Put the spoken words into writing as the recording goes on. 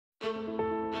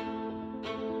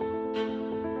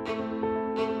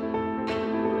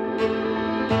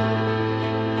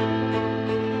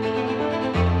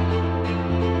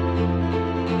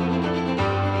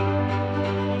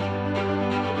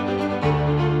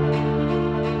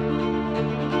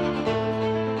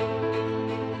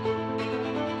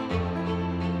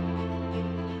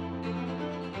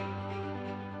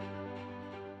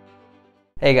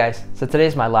Hey guys, so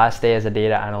today's my last day as a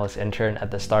data analyst intern at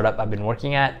the startup I've been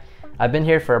working at. I've been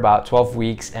here for about 12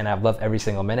 weeks and I've loved every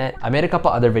single minute. I made a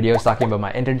couple other videos talking about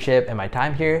my internship and my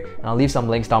time here, and I'll leave some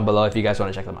links down below if you guys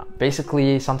want to check them out.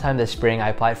 Basically, sometime this spring I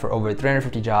applied for over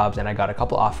 350 jobs and I got a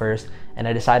couple offers, and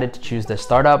I decided to choose the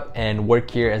startup and work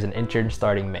here as an intern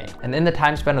starting May. And in the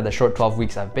time span of the short 12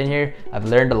 weeks I've been here, I've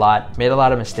learned a lot, made a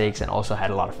lot of mistakes, and also had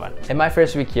a lot of fun. In my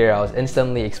first week here, I was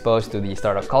instantly exposed to the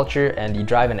startup culture and the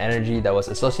drive and energy that was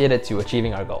associated to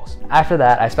achieving our goals. After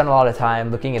that, I spent a lot of time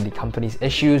looking at the company's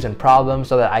issues and problems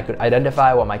so that I could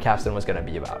identify what my capstone was going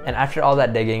to be about. And after all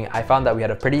that digging, I found that we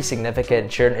had a pretty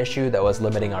significant churn issue that was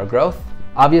limiting our growth.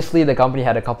 Obviously, the company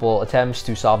had a couple attempts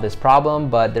to solve this problem,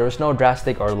 but there was no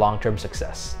drastic or long-term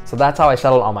success. So that's how I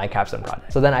settled on my capstone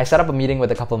project. So then I set up a meeting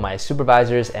with a couple of my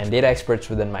supervisors and data experts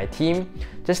within my team,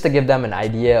 just to give them an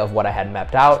idea of what I had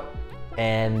mapped out,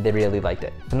 and they really liked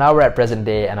it. So now we're at present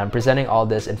day and I'm presenting all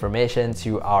this information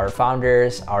to our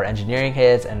founders, our engineering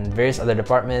heads, and various other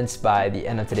departments by the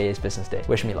end of today's business day.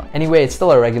 Wish me luck. Anyway, it's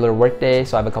still a regular work day,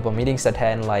 so I have a couple of meetings to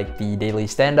attend, like the daily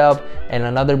stand-up and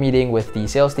another meeting with the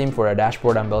sales team for a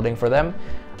dashboard I'm building for them.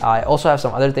 I also have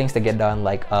some other things to get done,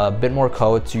 like a bit more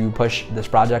code to push this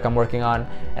project I'm working on,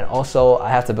 and also I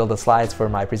have to build the slides for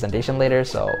my presentation later,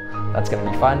 so that's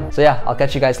gonna be fun. So yeah, I'll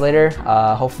catch you guys later.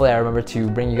 Hopefully I remember to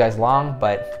bring you guys along,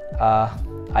 but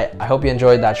I hope you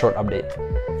enjoyed that short update.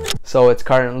 So it's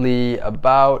currently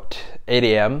about 8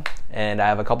 a.m. and I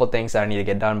have a couple things that I need to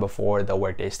get done before the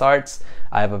workday starts.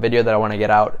 I have a video that I want to get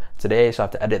out today, so I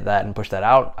have to edit that and push that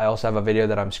out. I also have a video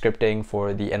that I'm scripting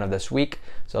for the end of this week,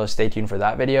 so stay tuned for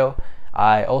that video.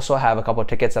 I also have a couple of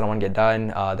tickets that I want to get done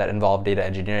that involve data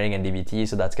engineering and DBT,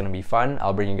 so that's going to be fun.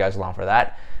 I'll bring you guys along for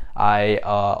that. I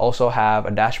also have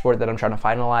a dashboard that I'm trying to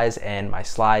finalize and my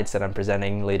slides that I'm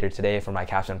presenting later today for my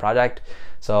capstone project.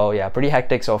 So yeah, pretty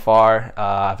hectic so far.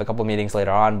 I have a couple meetings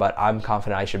later on, but I'm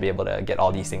confident I should be able to get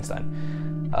all these things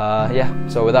done. Yeah,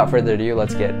 so without further ado,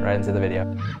 let's get right into the video.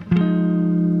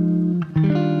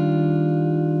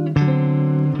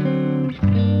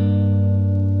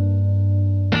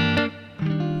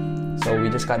 So we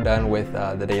just got done with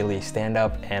the daily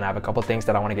stand-up, and I have a couple things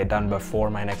that I want to get done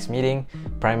before my next meeting.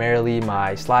 Primarily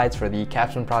my slides for the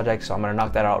capstone project, so I'm going to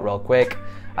knock that out real quick.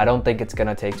 I don't think it's going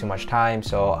to take too much time,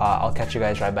 so I'll catch you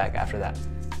guys right back after that.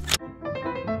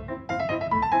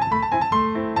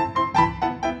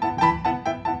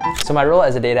 So my role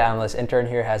as a data analyst intern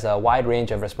here has a wide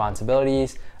range of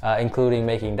responsibilities, including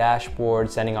making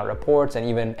dashboards, sending out reports, and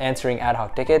even answering ad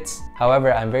hoc tickets.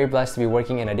 However, I'm very blessed to be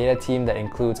working in a data team that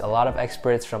includes a lot of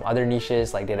experts from other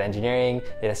niches like data engineering,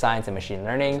 data science, and machine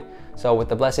learning. So with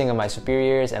the blessing of my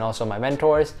superiors and also my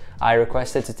mentors, I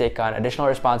requested to take on additional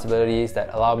responsibilities that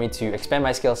allow me to expand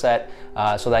my skill set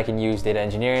so that I can use data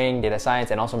engineering, data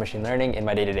science, and also machine learning in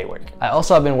my day-to-day work. I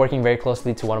also have been working very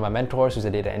closely to one of my mentors who's a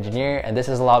data engineer, and this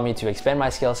has allowed me to expand my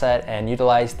skill set and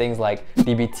utilize things like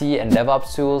DBT and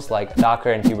DevOps tools like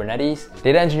Docker and Kubernetes.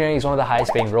 Data engineering is one of the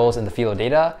highest paying roles in the field of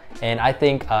data, and I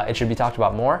think it should be talked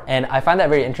about more. And I find that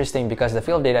very interesting because the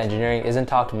field of data engineering isn't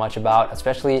talked much about,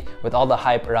 especially with all the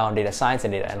hype around data science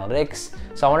and data analytics.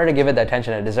 So I wanted to give it the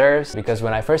attention it deserves, because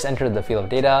when I first entered the field of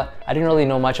data, I didn't really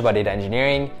know much about data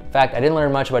engineering. In fact, I didn't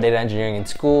learn much about data engineering in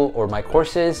school or my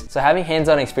courses. So having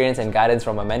hands-on experience and guidance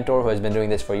from a mentor who has been doing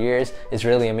this for years is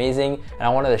really amazing, and I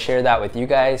wanted to share that with you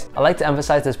guys. I like to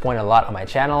emphasize this point a lot on my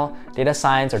channel. Data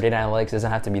science or data analytics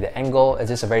doesn't have to be the end goal. It's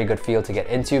just a very good field to get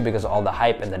into because of all the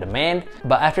hype and the demand.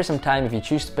 But after some time, if you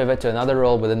choose to pivot to another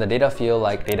role within the data field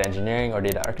like data engineering or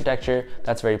data architecture,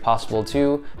 that's very possible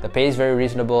too. The pay is very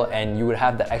reasonable and you would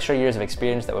have the extra years of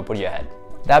experience that would put you ahead.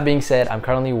 That being said, I'm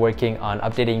currently working on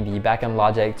updating the backend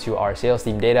logic to our sales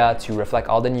team data to reflect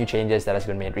all the new changes that has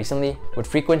been made recently. With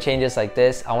frequent changes like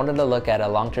this, I wanted to look at a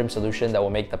long-term solution that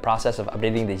will make the process of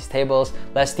updating these tables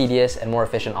less tedious and more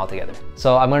efficient altogether.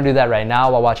 So I'm going to do that right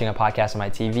now while watching a podcast on my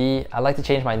TV. I like to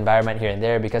change my environment here and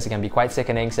there because it can be quite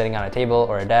sickening sitting on a table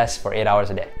or a desk for 8 hours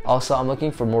a day. Also, I'm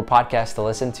looking for more podcasts to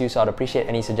listen to, so I'd appreciate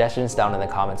any suggestions down in the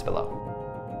comments below.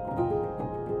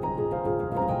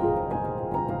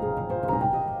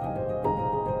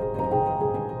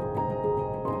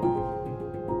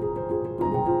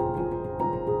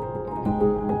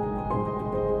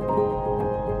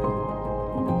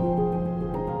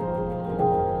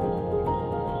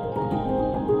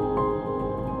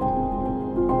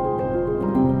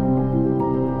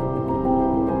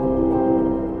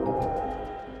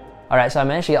 Alright, so I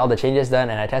managed to get all the changes done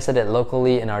and I tested it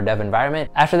locally in our dev environment.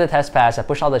 After the test passed, I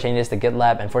pushed all the changes to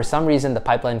GitLab and for some reason the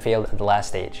pipeline failed at the last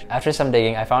stage. After some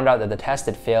digging, I found out that the test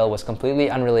it failed was completely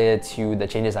unrelated to the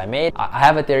changes I made. I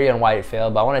have a theory on why it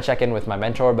failed, but I want to check in with my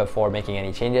mentor before making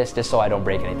any changes just so I don't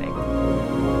break anything.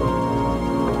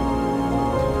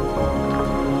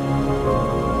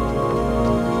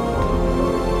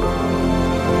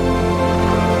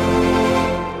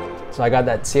 So I got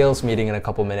that sales meeting in a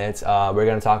couple minutes. We're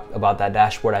gonna talk about that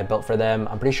dashboard I built for them.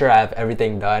 I'm pretty sure I have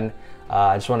everything done.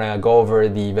 I just wanna go over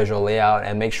the visual layout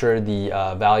and make sure the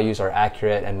values are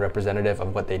accurate and representative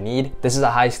of what they need. This is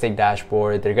a high stake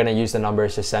dashboard. They're gonna use the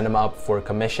numbers to send them up for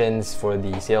commissions for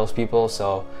the salespeople.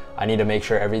 So I need to make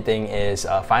sure everything is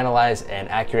finalized and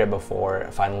accurate before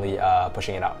finally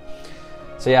pushing it out.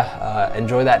 So yeah,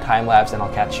 enjoy that time lapse and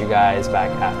I'll catch you guys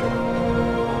back after.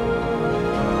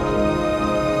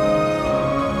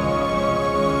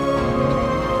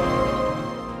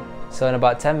 So in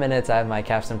about 10 minutes, I have my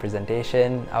capstone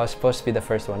presentation. I was supposed to be the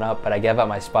first one up, but I gave up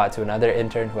my spot to another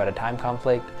intern who had a time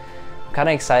conflict. I'm kind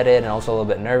of excited and also a little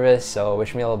bit nervous, so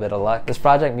wish me a little bit of luck. This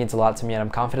project means a lot to me and I'm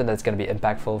confident that it's going to be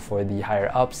impactful for the higher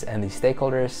ups and the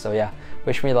stakeholders. So yeah,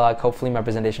 wish me luck. Hopefully my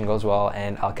presentation goes well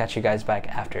and I'll catch you guys back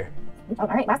after. All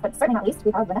right, last but certainly not least,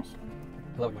 we have Vinesh.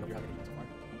 Hello, everyone.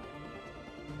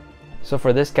 So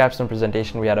for this capstone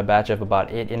presentation, we had a batch of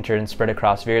about 8 interns spread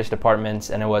across various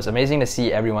departments, and it was amazing to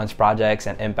see everyone's projects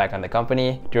and impact on the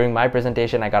company. During my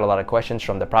presentation, I got a lot of questions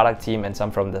from the product team and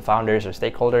some from the founders or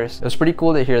stakeholders. It was pretty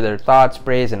cool to hear their thoughts,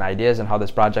 praise, and ideas on how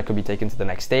this project could be taken to the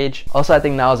next stage. Also, I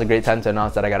think now is a great time to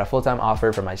announce that I got a full-time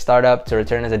offer from my startup to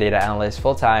return as a data analyst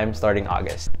full-time starting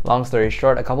August. Long story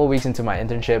short, a couple weeks into my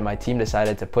internship, my team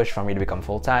decided to push for me to become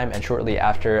full-time, and shortly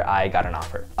after, I got an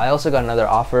offer. I also got another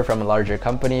offer from a larger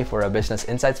company for a business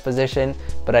insights position,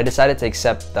 but I decided to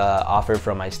accept the offer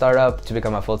from my startup to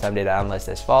become a full-time data analyst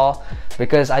this fall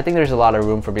because I think there's a lot of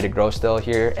room for me to grow still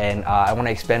here, and I want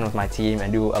to expand with my team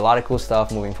and do a lot of cool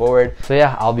stuff moving forward. So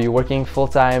yeah, I'll be working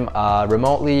full-time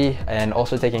remotely and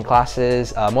also taking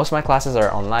classes. Most of my classes are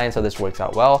online, so this works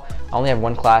out well. I only have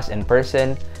one class in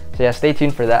person. So yeah, stay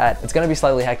tuned for that. It's gonna be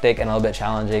slightly hectic and a little bit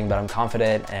challenging, but I'm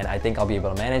confident and I think I'll be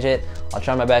able to manage it. I'll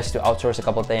try my best to outsource a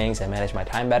couple things and manage my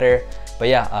time better. But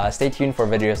yeah, stay tuned for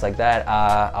videos like that.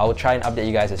 I will try and update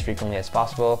you guys as frequently as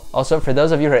possible. Also, for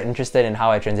those of you who are interested in how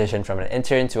I transitioned from an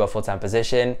intern to a full-time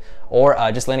position, or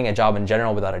just landing a job in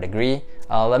general without a degree,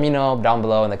 let me know down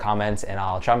below in the comments and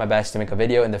I'll try my best to make a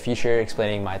video in the future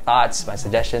explaining my thoughts, my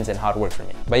suggestions, and how it worked for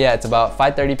me. But yeah, it's about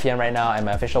 5:30 p.m. right now and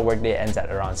my official workday ends at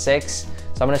around 6.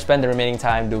 So I'm gonna spend the remaining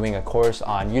time doing a course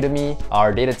on Udemy.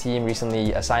 Our data team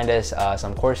recently assigned us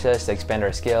some courses to expand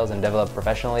our skills and develop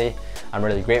professionally. I'm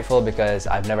really grateful because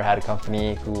I've never had a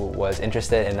company who was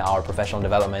interested in our professional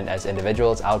development as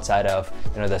individuals outside of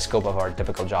the scope of our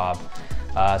typical job.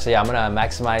 So yeah, I'm gonna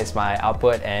maximize my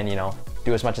output and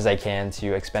do as much as I can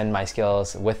to expand my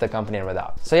skills with the company and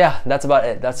without. So yeah, that's about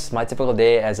it. That's my typical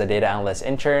day as a data analyst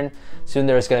intern. Soon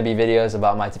there's gonna be videos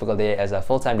about my typical day as a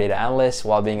full-time data analyst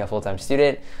while being a full-time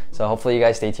student. So hopefully you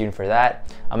guys stay tuned for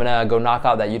that. I'm gonna go knock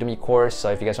out that Udemy course.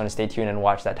 So if you guys wanna stay tuned and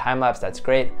watch that time lapse, that's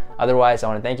great. Otherwise, I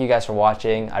wanna thank you guys for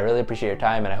watching. I really appreciate your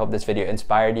time and I hope this video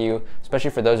inspired you, especially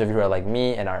for those of you who are like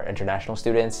me and are international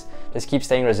students. Just keep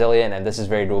staying resilient and this is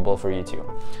very doable for you too.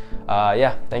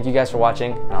 Yeah, thank you guys for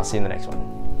watching and I'll see you in the next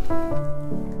one.